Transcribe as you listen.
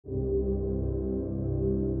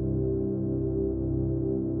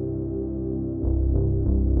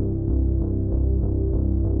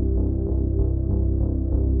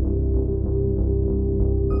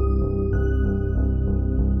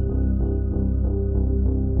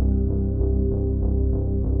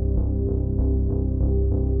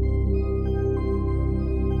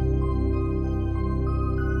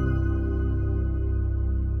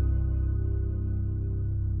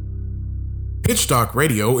Pitch Dark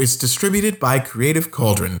Radio is distributed by Creative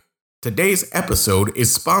Cauldron. Today's episode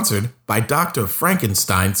is sponsored by Dr.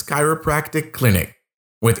 Frankenstein's Chiropractic Clinic.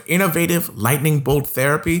 With innovative lightning bolt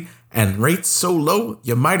therapy and rates so low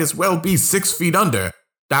you might as well be 6 feet under,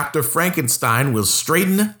 Dr. Frankenstein will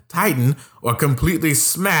straighten, tighten, or completely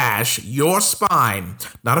smash your spine.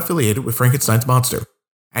 Not affiliated with Frankenstein's Monster.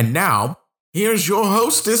 And now, here's your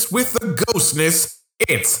hostess with the ghostness.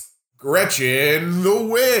 It's Gretchen the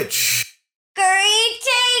Witch.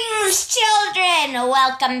 Greetings, children!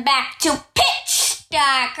 Welcome back to Pitch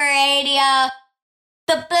Dark Radio,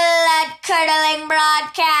 the blood-curdling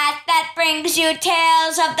broadcast that brings you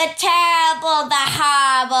tales of the terrible, the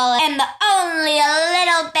horrible, and the only a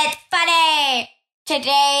little bit funny.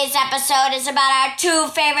 Today's episode is about our two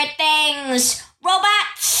favorite things: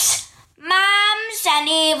 robots, moms, and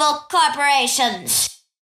evil corporations.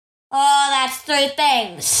 Oh, that's 3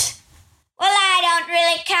 things. Well, I don't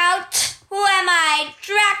really count. Who am I,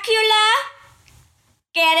 Dracula?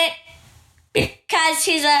 Get it? Because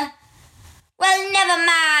he's a... Well, never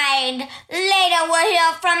mind. Later we'll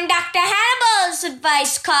hear from Dr. Hannibal's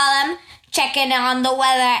advice column, check in on the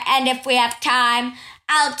weather, and if we have time,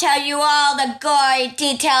 I'll tell you all the gory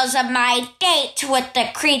details of my date with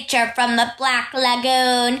the creature from the Black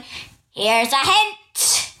Lagoon. Here's a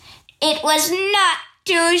hint. It was not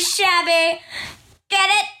too shabby. Get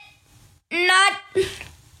it? Not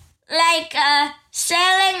like a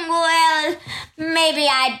sailing whale. Maybe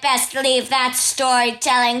I'd best leave that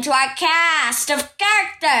storytelling to our cast of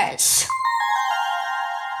characters.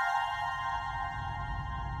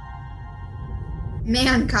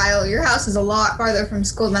 Man, Kyle, your house is a lot farther from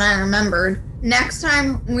school than I remembered. Next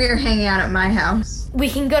time, we're hanging out at my house. We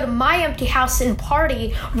can go to my empty house and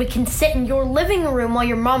party, or we can sit in your living room while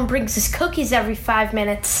your mom brings us cookies every 5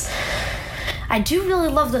 minutes. I do really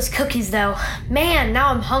love those cookies, though. Man, now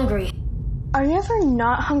I'm hungry. Are you ever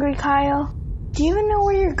not hungry, Kyle? Do you even know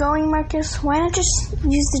where you're going, Marcus? Why not just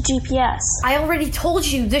use the GPS? I already told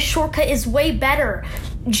you, this shortcut is way better.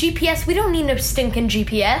 GPS, we don't need no stinking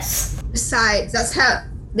GPS. Besides, that's how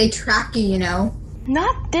they track you, you know.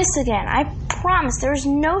 Not this again. I promise there's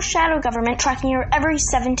no shadow government tracking your every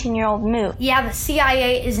 17-year-old move. Yeah, the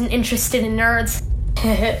CIA isn't interested in nerds.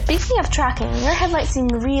 Speaking of tracking, your headlights seem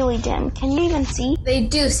really dim. Can you even see? They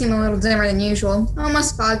do seem a little dimmer than usual.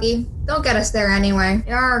 Almost foggy. They'll get us there anyway.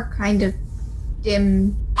 They are kind of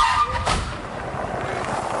dim.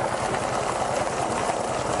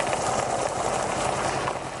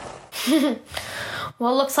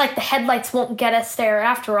 Well, looks like the headlights won't get us there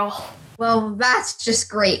after all. Well, that's just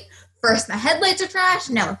great. First the headlights are trash,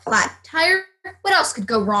 now a flat tire. What else could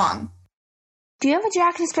go wrong? Do you have a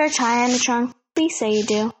Jack and spare tire in the trunk? Please say you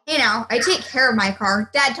do. You know, I take care of my car.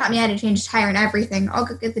 Dad taught me how to change the tire and everything. I'll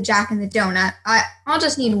go get the Jack and the donut. I'll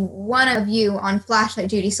just need one of you on flashlight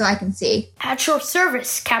duty so I can see. At your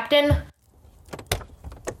service, Captain.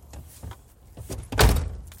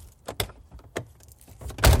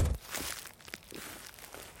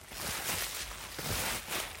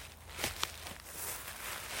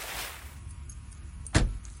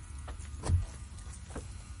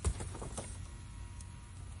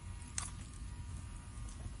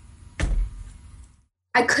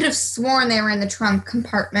 I could have sworn they were in the trunk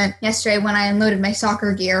compartment yesterday when I unloaded my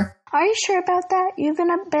soccer gear. Are you sure about that? You've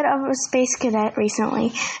been a bit of a space cadet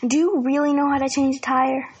recently. Do you really know how to change a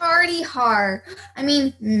tire? Pretty hard. I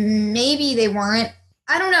mean, maybe they weren't.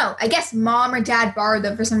 I don't know. I guess Mom or Dad borrowed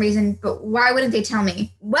them for some reason, but why wouldn't they tell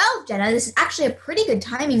me? Well, Jenna, this is actually a pretty good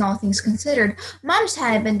timing, all things considered. Mom just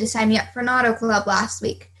had been to sign me up for an auto club last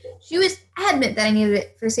week. She was adamant that I needed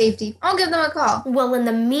it for safety. I'll give them a call. Well, in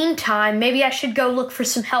the meantime, maybe I should go look for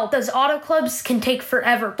some help. Those auto clubs can take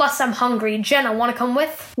forever. Plus, I'm hungry. Jenna, want to come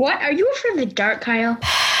with? What? Are you afraid of the dark, Kyle?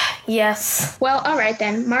 Yes. Well, all right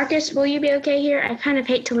then. Marcus, will you be okay here? I kind of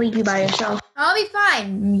hate to leave you by yourself. I'll be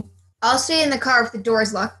fine. I'll stay in the car if the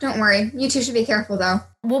door's locked. Don't worry. You two should be careful, though.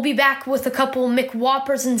 We'll be back with a couple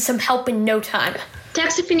McWhoppers and some help in no time.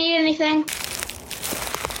 Text if you need anything.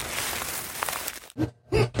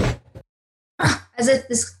 As if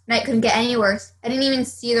this night couldn't get any worse. I didn't even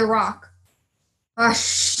see the rock. Oh,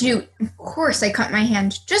 shoot. Of course I cut my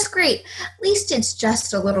hand. Just great. At least it's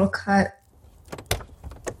just a little cut.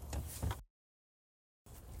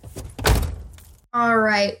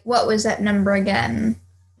 Alright, what was that number again?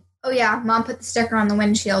 Oh yeah, Mom put the sticker on the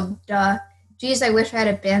windshield. Duh. Geez, I wish I had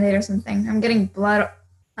a Band-Aid or something. I'm getting blood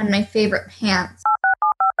on my favorite pants.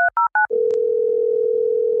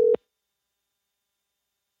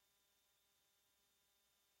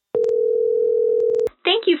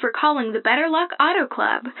 Thank you for calling the Better Luck Auto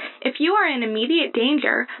Club. If you are in immediate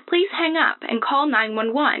danger, please hang up and call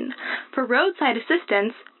 911. For roadside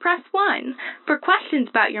assistance, press 1. For questions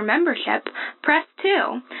about your membership, press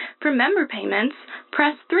 2. For member payments,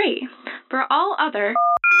 press 3. For all other...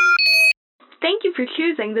 Thank you for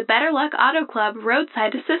choosing the Better Luck Auto Club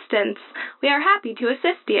Roadside Assistance. We are happy to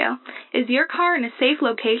assist you. Is your car in a safe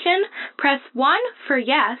location? Press 1 for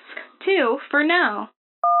yes, 2 for no.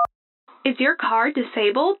 Is your car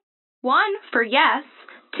disabled? 1 for yes,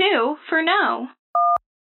 2 for no.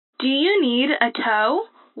 Do you need a tow?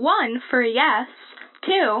 1 for yes,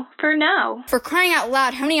 2 for no. For crying out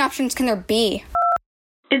loud, how many options can there be?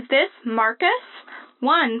 Is this Marcus?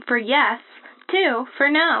 1 for yes, 2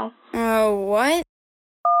 for no. What?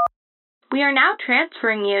 We are now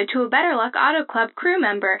transferring you to a Better Luck Auto Club crew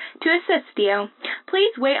member to assist you.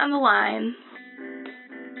 Please wait on the line.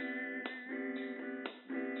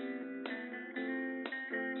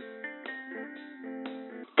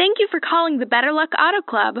 Thank you for calling the Better Luck Auto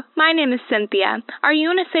Club. My name is Cynthia. Are you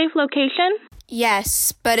in a safe location?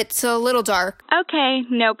 Yes, but it's a little dark. Okay,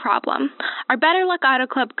 no problem. Our Better Luck Auto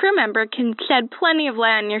Club crew member can shed plenty of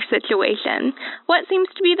light on your situation. What seems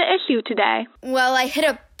to be the issue today? Well, I hit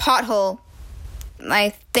a pothole,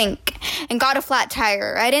 I think, and got a flat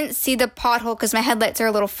tire. I didn't see the pothole because my headlights are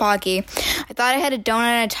a little foggy. I thought I had a donut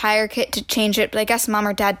and a tire kit to change it, but I guess Mom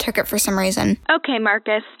or Dad took it for some reason. Okay,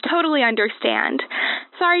 Marcus, totally understand.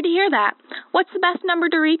 Sorry to hear that. What's the best number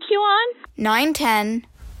to reach you on?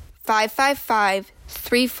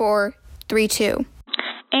 910-555-3432.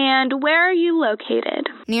 And where are you located?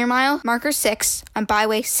 Near mile marker 6 on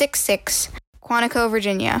byway 66, Quantico,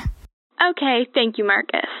 Virginia. Okay, thank you,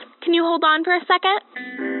 Marcus. Can you hold on for a second?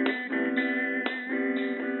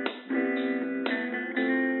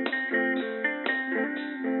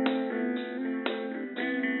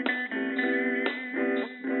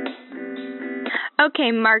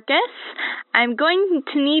 Okay, Marcus, I'm going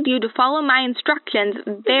to need you to follow my instructions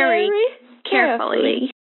very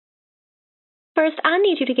carefully. First, I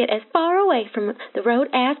need you to get as far away from the road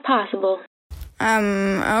as possible.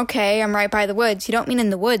 Okay, I'm right by the woods. You don't mean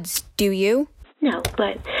in the woods, do you? No,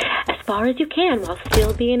 but as far as you can while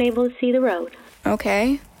still being able to see the road.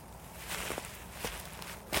 Okay.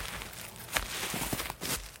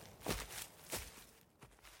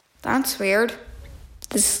 That's weird.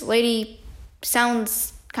 This lady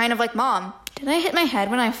sounds kind of like Mom. Did I hit my head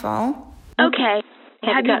when I fall? Okay.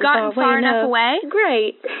 Have you gotten far enough away?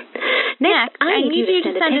 Great. Next, I need you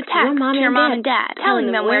to send a text to your mom and dad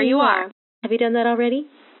telling them where you are. Have you done that already?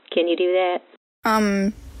 Can you do that?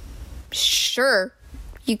 Sure.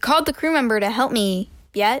 You called the crew member to help me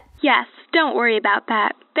yet? Yes, don't worry about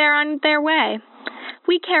that. They're on their way.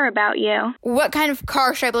 We care about you. What kind of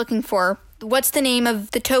car should I be looking for? What's the name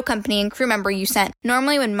of the tow company and crew member you sent?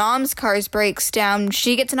 Normally when Mom's car breaks down,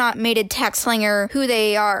 she gets an automated text telling her who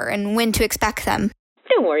they are and when to expect them.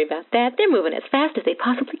 Don't worry about that. They're moving as fast as they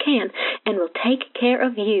possibly can and will take care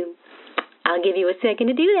of you. I'll give you a second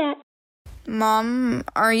to do that. Mom,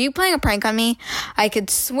 are you playing a prank on me? I could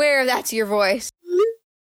swear that's your voice.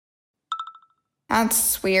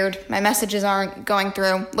 That's weird. My messages aren't going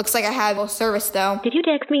through. Looks like I have a service, though. Did you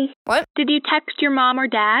text me? What? Did you text your mom or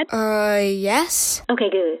dad? Yes. Okay,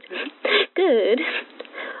 good. Good.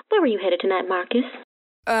 Where were you headed tonight, Marcus?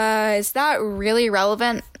 Is that really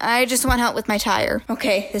relevant? I just want help with my tire.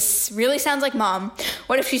 Okay, this really sounds like Mom.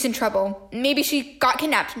 What if she's in trouble? Maybe she got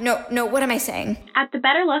kidnapped. No, what am I saying? At the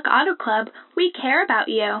Better Luck Auto Club, we care about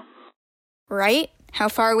you. Right? How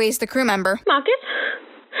far away is the crew member? Marcus,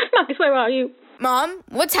 where are you? Mom,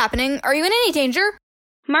 what's happening? Are you in any danger?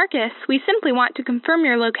 Marcus, we simply want to confirm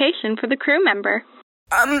your location for the crew member.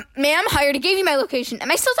 Ma'am, I already gave you my location. Am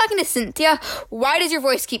I still talking to Cynthia? Why does your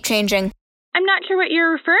voice keep changing? I'm not sure what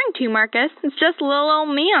you're referring to, Marcus. It's just little old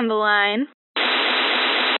me on the line.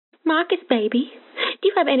 Marcus, baby, do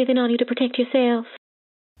you have anything on you to protect yourself?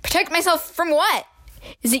 Protect myself from what?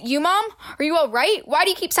 Is it you, Mom? Are you all right? Why do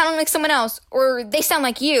you keep sounding like someone else? Or they sound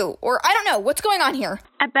like you? Or I don't know. What's going on here?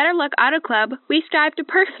 At Better Luck Auto Club, we strive to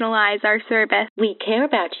personalize our service. We care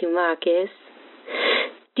about you, Marcus.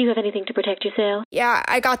 Do you have anything to protect yourself? Yeah,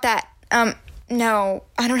 I got that. No,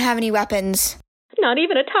 I don't have any weapons. Not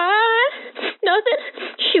even a tie? Nothing?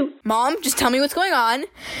 Shoot. Mom, just tell me what's going on.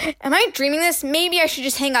 Am I dreaming this? Maybe I should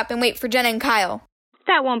just hang up and wait for Jenna and Kyle.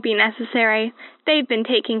 That won't be necessary. They've been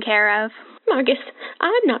taken care of. Marcus,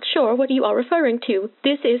 I'm not sure what you are referring to.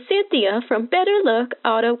 This is Cynthia from Better Luck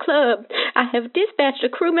Auto Club. I have dispatched a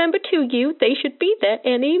crew member to you. They should be there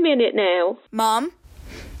any minute now. Mom?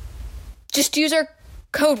 Just use our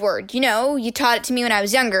code word. You know, you taught it to me when I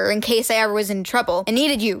was younger in case I ever was in trouble and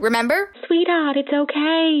needed you, remember? Sweetheart, it's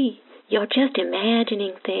okay. You're just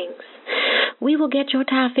imagining things. We will get your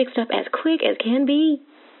tie fixed up as quick as can be.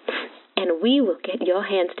 And we will get your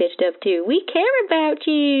hand stitched up, too. We care about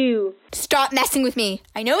you. Stop messing with me.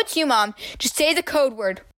 I know it's you, Mom. Just say the code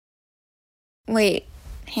word. Wait,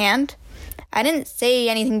 hand? I didn't say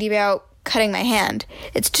anything to you about cutting my hand.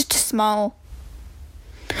 It's just a small...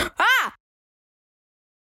 Ah!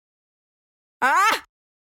 Ah!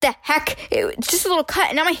 The heck? It's just a little cut,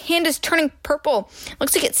 and now my hand is turning purple.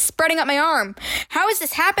 Looks like it's spreading up my arm. How is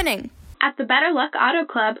this happening? At the Better Luck Auto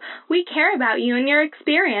Club, we care about you and your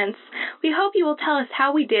experience. We hope you will tell us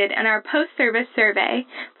how we did in our post-service survey.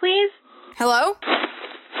 Please? Hello?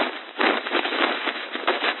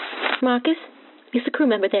 Marcus, is the crew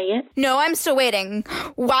member there yet? No, I'm still waiting.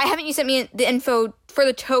 Why haven't you sent me the info for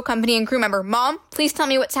the tow company and crew member? Mom, please tell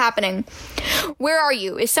me what's happening. Where are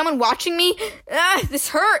you? Is someone watching me? This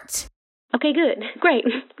hurts. Okay, good. Great.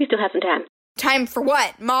 We still have some time. Time for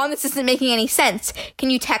what? Mom, this isn't making any sense. Can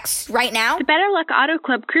you text right now? The Better Luck Auto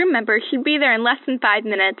Club crew member should be there in less than 5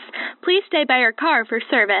 minutes. Please stay by your car for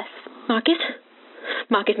service. Marcus,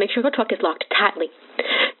 make sure your truck is locked tightly.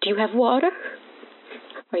 Do you have water?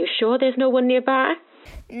 Are you sure there's no one nearby?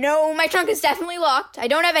 No, my trunk is definitely locked. I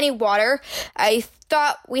don't have any water. I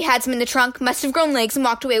thought we had some in the trunk, must have grown legs and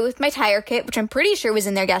walked away with my tire kit, which I'm pretty sure was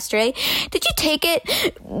in there yesterday. Did you take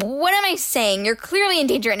it? What am I saying? You're clearly in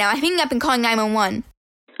danger right now. I'm hanging up and calling 911.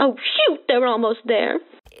 Oh, shoot, they're almost there.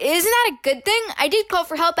 Isn't that a good thing? I did call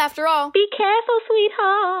for help after all. Be careful,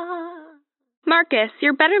 sweetheart. Marcus,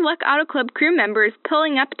 your Better Luck Auto Club crew member is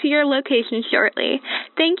pulling up to your location shortly.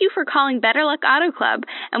 Thank you for calling Better Luck Auto Club,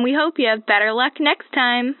 and we hope you have better luck next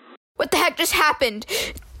time. What the heck just happened?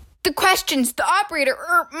 The questions the operator,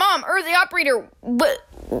 the operator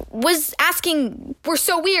was asking were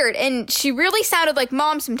so weird, and she really sounded like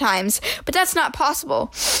Mom sometimes, but that's not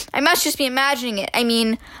possible. I must just be imagining it. I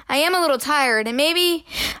mean, I am a little tired, and maybe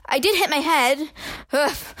I did hit my head.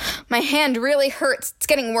 Ugh, my hand really hurts. It's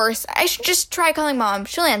getting worse. I should just try calling Mom.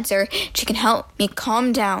 She'll answer. She can help me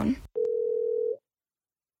calm down.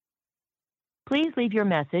 Please leave your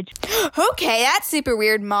message. Okay, that's super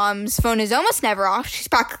weird. Mom's phone is almost never off. She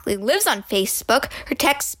practically lives on Facebook. Her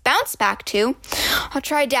texts bounce back too. I'll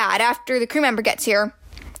try Dad after the crew member gets here.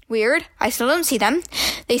 Weird. I still don't see them.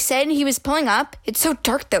 They said he was pulling up. It's so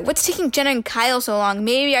dark though. What's taking Jenna and Kyle so long?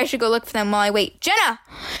 Maybe I should go look for them while I wait. Jenna!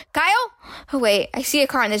 Kyle? Oh wait, I see a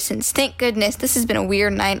car in the distance. Thank goodness. This has been a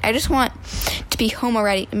weird night. I just want to be home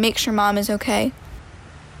already and make sure Mom is okay.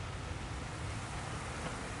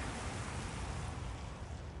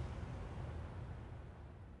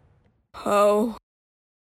 Oh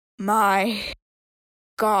my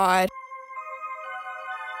God.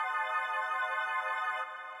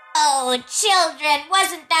 Oh, children,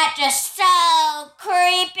 wasn't that just so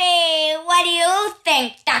creepy? What do you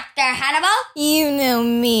think, Dr. Hannibal? You know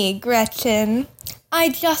me, Gretchen. I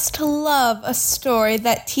just love a story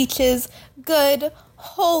that teaches good,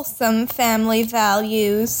 wholesome family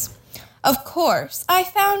values. Of course, I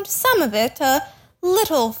found some of it a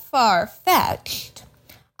little far-fetched.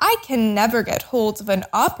 I can never get hold of an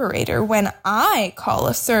operator when I call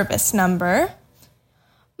a service number.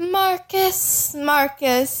 Marcus.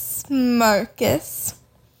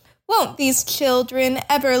 Won't these children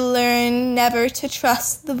ever learn never to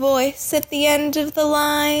trust the voice at the end of the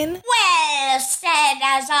line? Well said,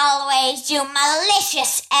 as always, you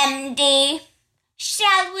malicious MD.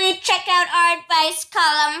 Shall we check out our advice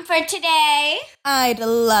column for today? I'd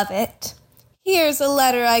love it. Here's a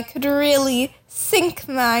letter I could really sink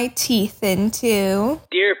my teeth into.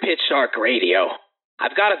 Dear Pitch Dark Radio,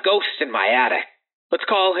 I've got a ghost in my attic. Let's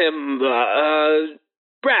call him,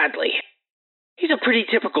 Bradley. He's a pretty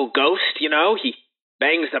typical ghost, you know. He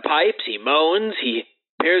bangs the pipes, he moans, he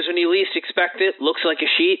appears when you least expect it, looks like a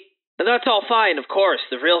sheet. And that's all fine, of course.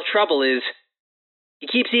 The real trouble is, he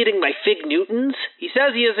keeps eating my Fig Newtons. He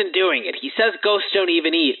says he isn't doing it. He says ghosts don't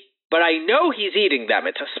even eat. But I know he's eating them.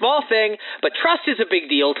 It's a small thing, but trust is a big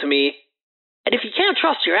deal to me. And if you can't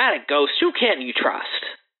trust your attic ghost, who can you trust?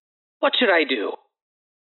 What should I do?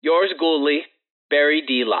 Yours ghoully, Barry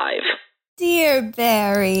D. Live. Dear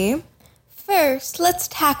Barry, first let's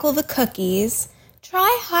tackle the cookies.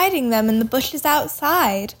 Try hiding them in the bushes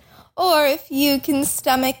outside. Or if you can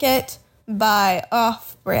stomach it, buy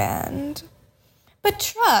off-brand. But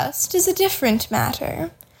trust is a different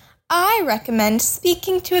matter. I recommend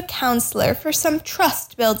speaking to a counselor for some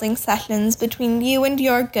trust-building sessions between you and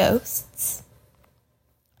your ghosts.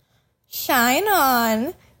 Shine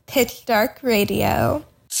on, Pitch Dark Radio.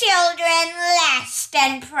 children, last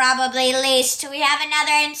and probably least, we have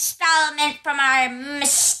another installment from our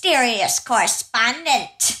mysterious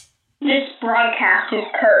correspondent. This broadcast is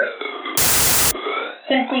cursed.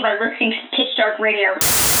 Simply by listening to Pitch Dark Radio.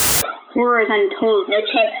 Horrors untold, no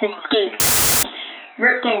chance of escape.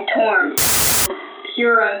 Ripped and torn.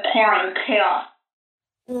 Pure and torn chaos.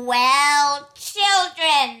 Well,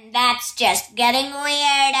 children, that's just getting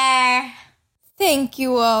weirder. Thank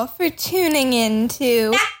you all for tuning in to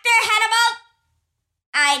Dr. Hannibal,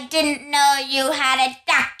 I didn't know you had a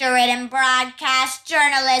doctorate in broadcast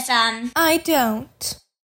journalism. I don't.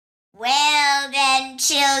 Well then,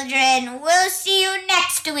 children, we'll see you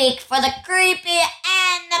next week for the creepy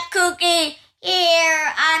and the kooky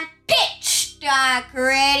here on Pitch Dark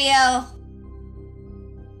Radio.